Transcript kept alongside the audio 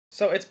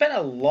So it's been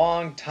a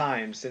long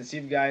time since you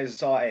guys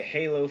saw a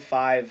Halo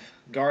 5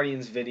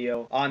 Guardians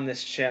video on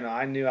this channel.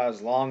 I knew I was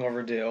long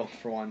overdue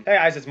for one. Hey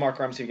guys, it's Mark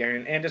Rumsey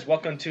Garian, and just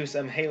welcome to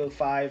some Halo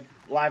 5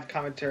 live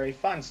commentary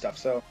fun stuff.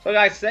 So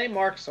guys, today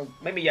marks, so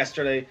maybe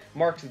yesterday,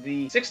 marked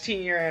the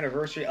 16-year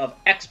anniversary of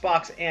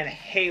Xbox and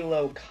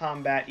Halo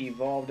Combat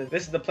Evolved. And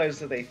this is the place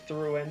that they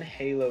threw in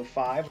Halo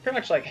 5. Pretty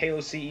much like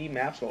Halo CE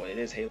maps. Well, it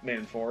is Halo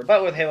moving forward,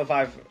 but with Halo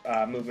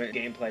 5 movement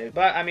gameplay.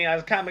 But I mean, I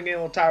was kind of getting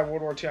a little tired of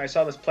World War II. I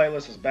saw this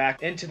playlist was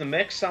back into the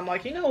mix, so I'm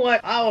like, you know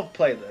what? I'll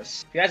play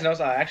this. You guys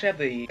notice I actually have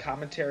the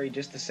commentary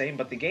just the same,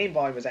 but the game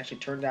volume is actually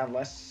turned down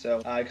less. So,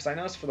 because I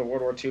noticed for the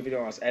World War II video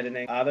when I was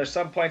editing, there's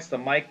some points the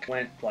mic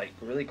went like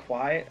really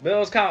quiet, but it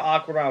was kind of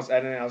awkward when I was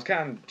editing. I was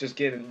kind of just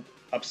getting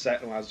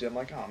upset when I was doing. I'm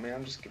like, oh man,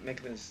 I'm just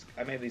making this.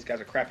 I made these guys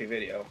a crappy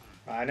video.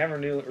 I never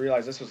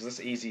realized this was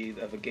this easy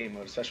of a game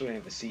mode, especially when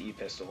you have the CE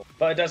pistol.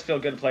 But it does feel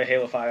good to play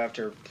Halo 5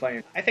 after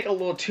playing, I think, a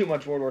little too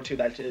much World War II.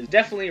 That is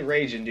definitely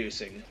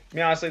rage-inducing. I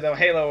mean, honestly, though,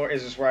 Halo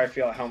is just where I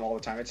feel at home all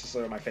the time. It's just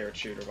literally my favorite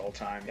shooter of all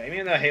time. I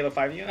mean, the Halo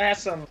 5, you know, it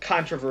has some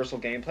controversial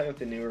gameplay with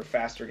the newer,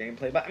 faster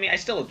gameplay, but I mean, I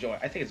still enjoy it.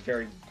 I think it's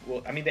very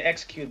well. I mean, they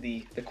execute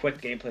the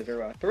quick gameplay very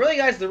well. But really,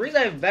 guys, the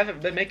reason I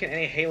haven't been making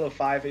any Halo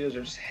 5 videos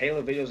or just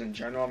Halo videos in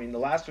general, I mean, the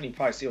last one you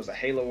probably see was a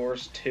Halo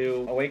Wars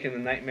 2 Awaken the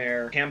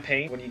Nightmare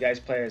campaign when you guys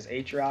play as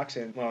Aatrox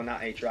and, well,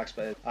 not Aatrox,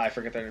 but I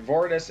forget their name,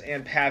 Vortis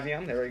and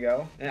Pavium. There we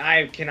go. And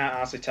I cannot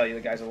honestly tell you,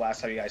 the guys, the last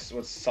time you guys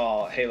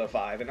saw Halo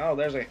 5. And oh,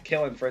 there's a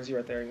kill in Frenzy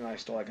right there. You know, I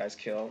stole that guy's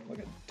kill. Like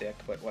a dick,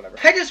 but whatever.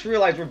 I just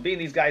realized we're beating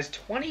these guys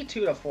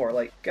 22-4.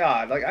 Like,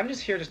 God, like, I'm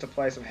just here just to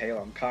play some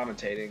Halo. I'm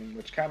commentating,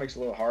 which kind of makes it a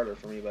little harder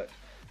for me, but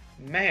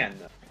man,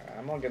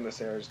 I'm gonna get this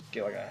here, just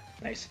get like a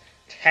nice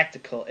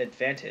tactical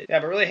advantage. Yeah,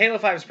 but really, Halo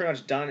 5 is pretty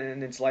much done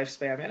in its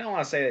lifespan. I mean, I don't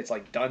want to say it's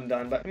like done,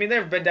 but I mean,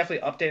 they've been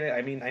definitely updated.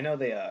 I mean, I know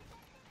they,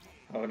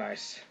 oh,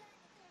 nice.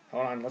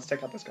 Hold on, let's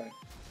take out this guy.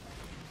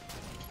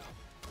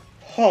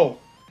 Oh,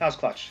 that was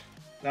clutch.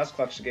 That was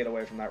clutch to get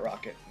away from that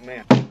rocket.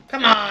 Man,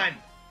 come on!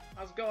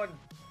 I was going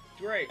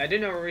great. I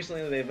did know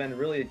recently that they've been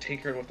really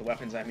tinkering with the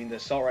weapons. I mean, the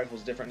assault rifle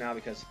is different now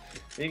because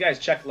when you guys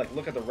check, like,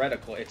 look at the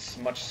reticle. It's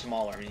much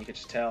smaller. I mean, you can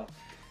just tell.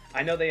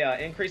 I know they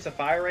increased the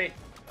fire rate,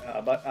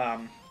 but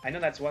I know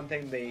that's one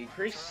thing. They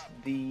increased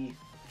the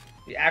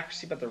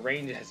accuracy, but the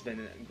range has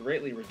been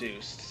greatly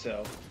reduced,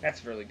 so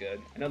that's really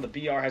good. I know the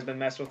BR has been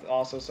messed with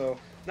also, so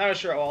not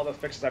sure all the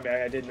fixes. I mean,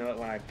 I did know it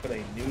when I put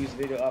a news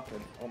video up,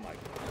 and oh my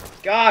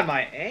God,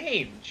 my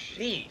aim,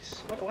 jeez,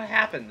 what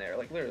happened there?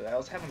 Like, literally, I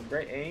was having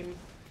great aim,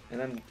 and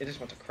then it just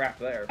went to crap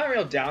there. The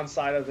real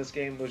downside of this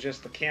game was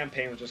just the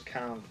campaign was just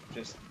kind of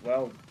just,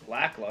 well,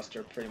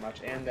 lackluster pretty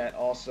much, and that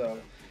also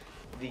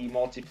the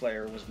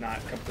multiplayer was not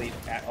complete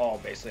at all,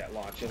 basically, at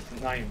launch. It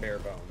was not even bare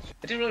bones.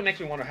 It just really makes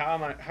me wonder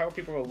how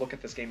people will look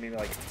at this game maybe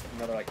like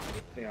another, like,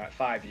 you know, at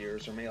 5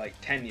 years or maybe like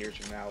 10 years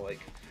from now. Like,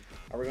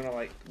 are we gonna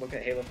like look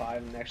at Halo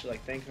 5 and actually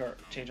like think or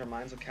change our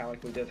minds, like kind of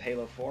like we did with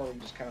Halo 4? We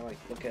just kind of like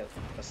look at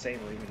the same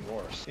or even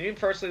worse. Me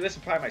personally, this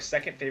is probably my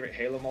second favorite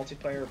Halo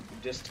multiplayer,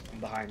 just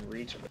behind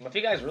Reach. If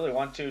you guys really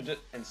want to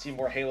and see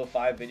more Halo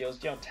 5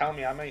 videos, you know, tell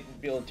me. I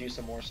might be able to do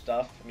some more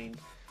stuff. I mean,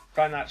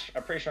 probably not.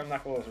 I'm pretty sure I'm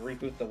not going to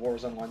reboot the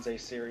Warzone Wednesday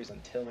series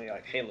until maybe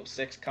like Halo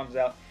 6 comes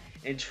out.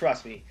 And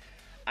trust me,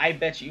 I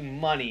bet you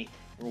money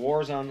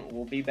Warzone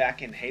will be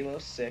back in Halo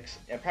 6.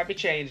 It'll probably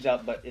changed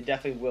up, but it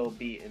definitely will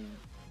be in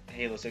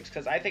Halo 6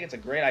 because I think it's a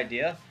great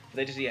idea, but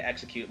they just need to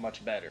execute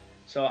much better.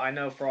 So I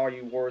know for all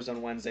you Warzone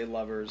Wednesday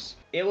lovers,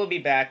 it will be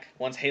back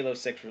once Halo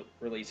 6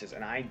 releases,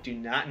 and I do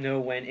not know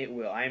when it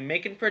will. I am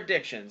making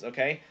predictions,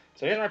 okay?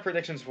 So here's my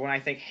predictions for when I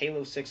think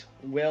Halo 6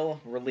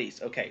 will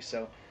release. Okay,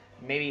 so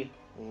maybe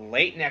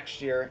late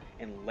next year,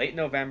 in late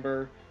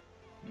November,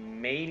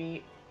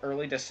 maybe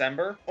early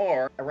December,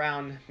 or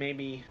around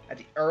maybe at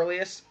the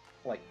earliest,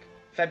 like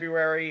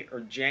February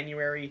or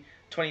January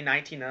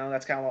 2019. I know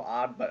that's kind of a little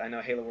odd, but I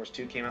know Halo Wars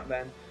 2 came out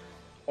then.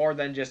 Or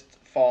then just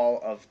fall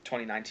of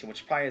 2019,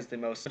 which probably is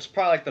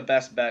like the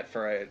best bet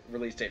for a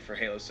release date for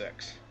Halo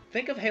 6.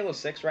 Think of Halo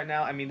 6 right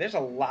now. I mean, there's a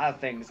lot of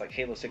things like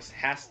Halo 6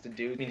 has to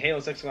do. I mean, Halo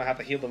 6 is going to have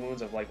to heal the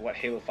wounds of like what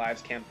Halo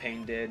 5's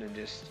campaign did and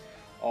just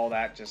all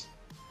that, just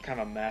kind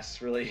of a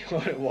mess, really,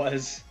 what it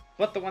was.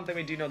 But the one thing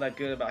we do know that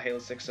good about Halo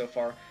 6 so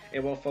far,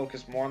 it will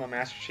focus more on the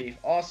Master Chief.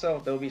 Also,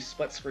 there will be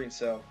split screen,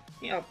 so,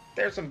 you know,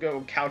 there's some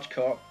good couch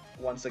co-op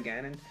once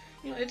again, and,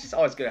 you know, it's just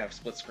always good to have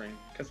split screen,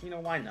 because, you know,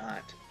 why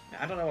not?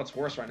 I don't know what's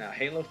worse right now,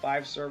 Halo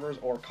 5 servers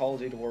or Call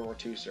of Duty World War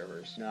II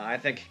servers. No, I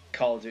think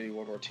Call of Duty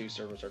World War II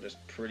servers are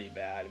just pretty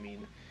bad. I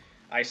mean,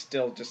 I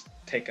still just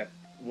take a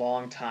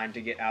long time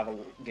to get out of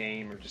the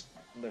game, or just,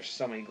 there's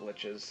so many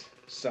glitches,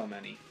 so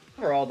many.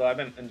 Overall, though, I've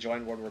been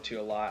enjoying World War II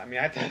a lot. I mean,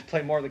 I have to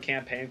play more of the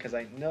campaign because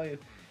I know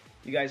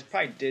you guys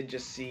probably did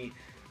just see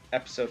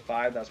episode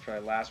 5. That was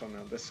probably the last one.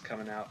 This is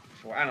coming out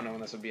before. I don't know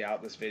when this will be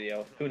out, this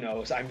video. Who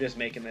knows? I'm just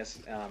making this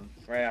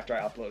right after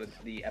I uploaded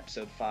the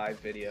episode 5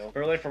 video.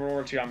 But really, for World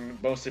War II, I'm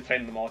mostly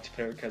playing the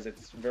multiplayer because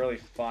it's really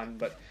fun.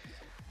 But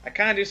I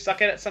kind of do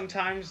suck at it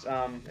sometimes.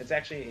 It's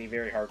actually a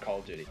very hard Call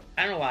of Duty.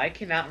 I don't know why, I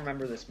cannot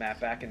remember this map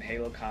back in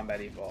Halo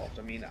Combat Evolved.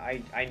 I mean,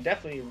 I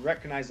definitely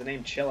recognize the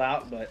name Chill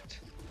Out, but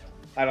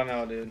I don't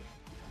know, dude.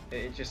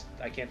 It just,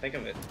 I can't think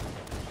of it.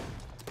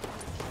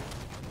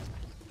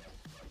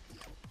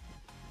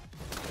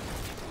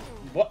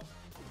 What?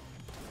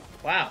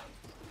 Wow.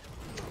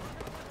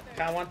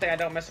 Kind of one thing I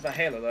don't miss about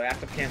Halo, though,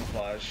 active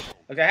camouflage.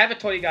 Okay, I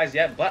haven't told you guys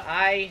yet, but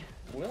I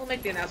will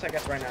make the announcement, I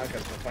guess, right now,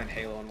 because we're playing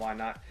Halo, and why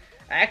not.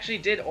 I actually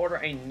did order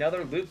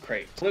another loot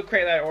crate. The loot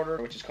crate that I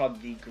ordered, which is called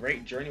The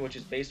Great Journey, which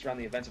is based around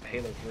the events of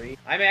Halo 3.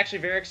 I'm actually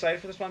very excited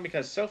for this one,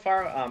 because so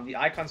far, the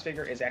Icons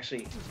figure is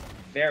actually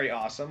very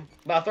awesome.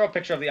 But I'll throw a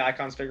picture of the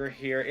Icons figure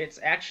here. It's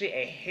actually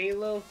a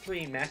Halo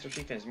 3 Master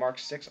Chief in his Mark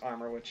 6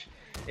 armor, which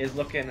is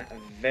looking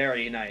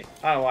very nice.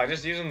 I don't know why,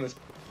 just using this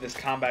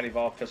Combat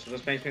Evolved pistol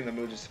just makes me in the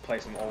mood just to play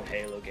some old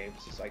Halo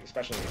games, it's like,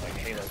 especially like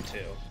Halo 2.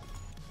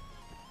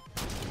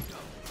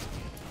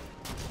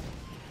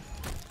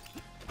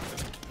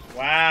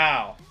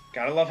 Wow.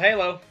 Gotta love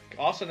Halo.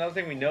 Also, another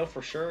thing we know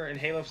for sure in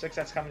Halo 6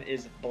 that's coming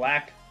is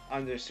black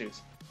undersuits.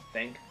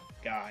 Thank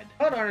God.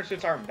 A lot of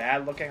undersuits aren't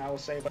bad looking, I will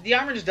say, but the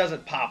armor just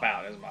doesn't pop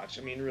out as much.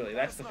 I mean, really,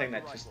 that's the thing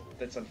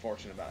that's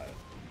unfortunate about it.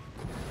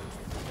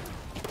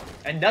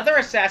 Another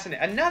assassin.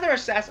 Another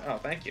assassin. Oh,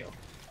 thank you.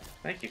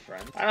 Thank you,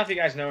 friend. I don't know if you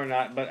guys know or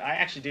not, but I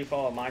actually do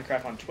follow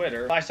Minecraft on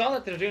Twitter. I saw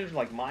that they're doing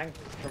like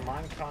for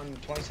Minecon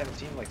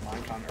 2017, like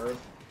Minecon Earth,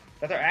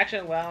 that they're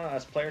actually allowing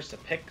us players to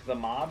pick the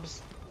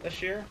mobs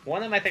this year. One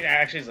of them I think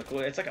actually is cool.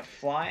 It's like a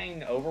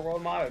flying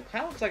overworld mob. It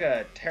kind of looks like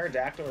a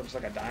pterodactyl or just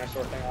like a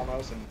dinosaur thing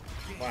almost. And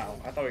wow,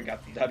 I thought we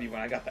got the W when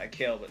I got that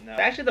kill, but no.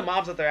 Actually, the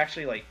mobs that they're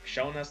actually like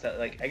showing us that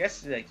like I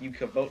guess like you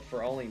could vote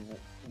for only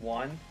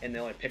one and they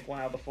only pick one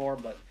out of the four,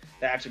 but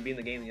that actually be in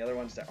the game. The other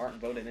ones that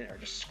aren't voted in are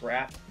just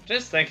scrap.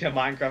 Just thinking of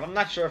Minecraft. I'm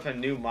not sure if a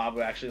new mob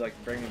would actually like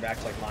bring me back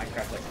to like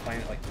Minecraft,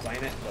 like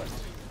playing it, but.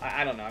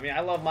 I don't know. I mean,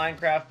 I love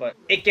Minecraft, but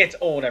it gets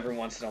old every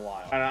once in a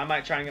while. I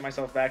might try and get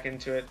myself back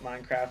into it,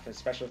 Minecraft,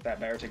 especially with that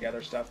Better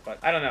Together stuff, but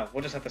I don't know.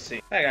 We'll just have to see.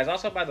 Hey, guys,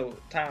 also by the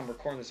time I'm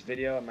recording this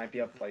video, it might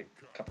be up like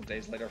a couple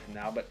days later from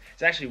now, but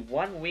it's actually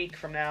 1 week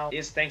from now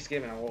is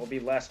Thanksgiving, and it will be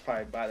less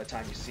probably by the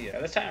time you see it.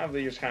 This time of the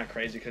year is kind of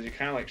crazy because you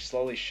kind of like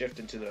slowly shift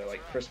into the like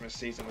Christmas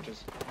season, which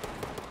is,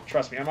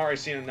 trust me, I'm already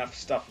seeing enough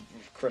stuff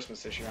for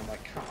Christmas this year. I'm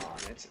like, come on,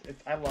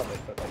 I love it,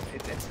 but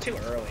like it's too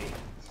early.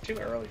 Too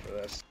early for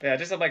this. Yeah,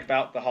 just like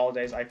about the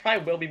holidays, I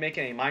probably will be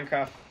making a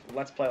Minecraft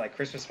Let's Play like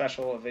Christmas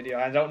special video.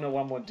 I don't know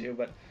what I'm going to do,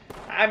 but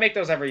I make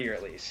those every year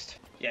at least.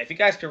 Yeah, if you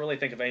guys could really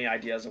think of any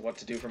ideas of what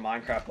to do for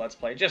Minecraft Let's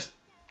Play, just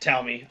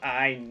tell me.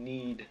 I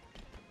need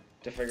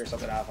to figure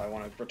something out if I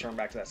want to return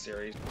back to that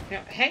series. You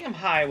know, Hang 'em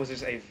High was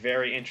just a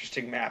very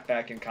interesting map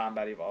back in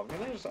Combat Evolved. I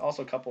mean, there's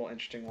also a couple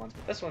interesting ones,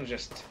 but this one's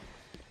just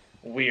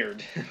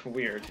weird.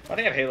 Weird. I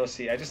think of Halo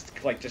C, I just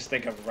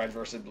think of Red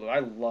vs. Blue. I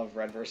love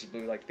Red vs.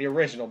 Blue, like the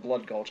original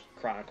Blood Gulch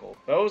Chronicle.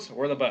 Those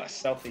were the best.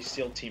 Stealthy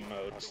SEAL team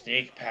mode.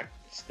 Sneak pack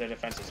the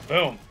defenses.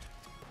 Boom!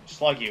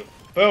 Slug you.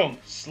 Boom!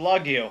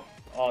 Slug you!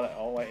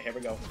 Oh wait, here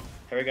we go.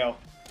 Here we go.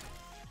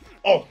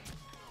 Oh!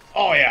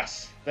 Oh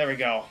yes! There we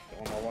go.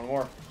 One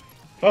more.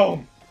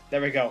 Boom!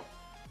 There we go.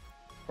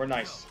 We're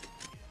nice.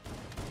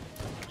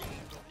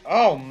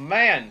 Oh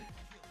man!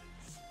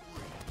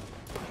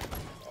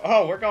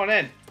 Oh, we're going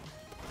in.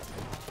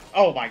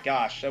 Oh my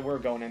gosh, we're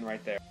going in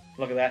right there.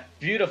 Look at that.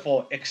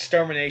 Beautiful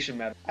extermination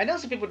medal. I know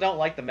some people don't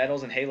like the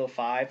medals in Halo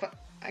 5, but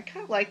I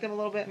kind of like them a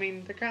little bit. I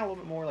mean, they're kind of a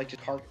little bit more like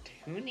just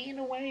cartoony in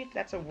a way, if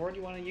that's a word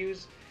you want to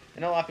use. I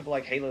know a lot of people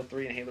like Halo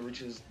 3 and Halo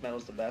Reach's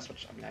medals the best,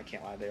 which, I mean, I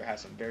can't lie, they have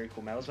some very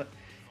cool medals, but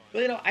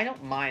really, I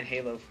don't mind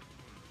Halo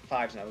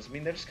 5's medals. I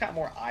mean, they're just kind of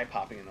more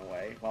eye-popping in a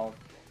way. Well,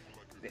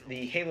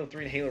 the Halo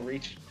 3 and Halo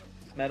Reach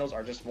medals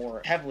are just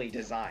more heavily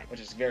designed, which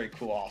is very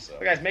cool also.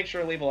 But guys, make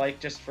sure to leave a like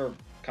just for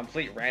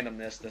complete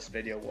randomness this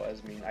video was.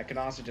 I mean, I could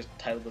honestly just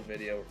title the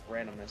video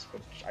randomness,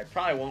 which I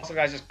probably won't. So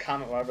guys, just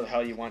comment whatever the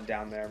hell you want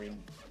down there. I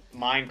mean,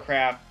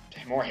 Minecraft,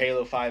 more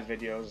Halo 5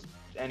 videos,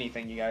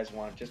 anything you guys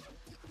want, just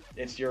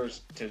it's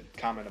yours to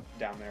comment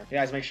down there. You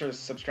guys make sure to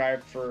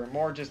subscribe for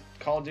more just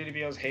Call of Duty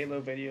videos,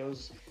 Halo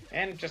videos,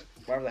 and just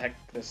whatever the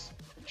heck this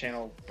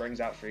channel brings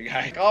out for you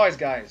guys. Like always,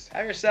 guys,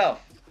 have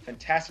yourself a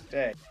fantastic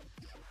day.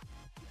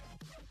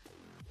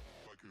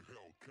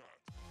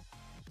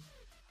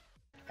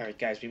 Alright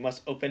guys, we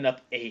must open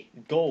up a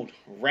gold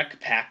rec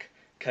pack,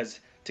 because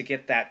to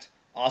get that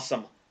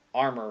awesome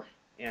armor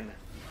and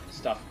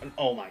stuff. And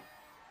oh my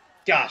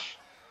gosh,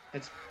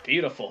 it's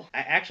beautiful. I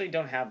actually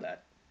don't have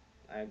that.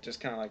 I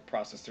just kind of like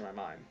processed through my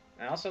mind.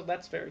 And also,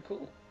 that's very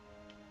cool.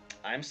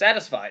 I'm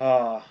satisfied.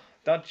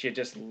 Don't you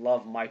just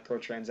love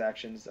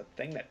microtransactions? The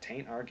thing that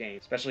taint our game.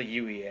 Especially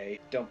you, EA.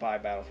 Don't buy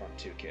Battlefront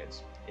 2,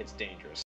 kids. It's dangerous.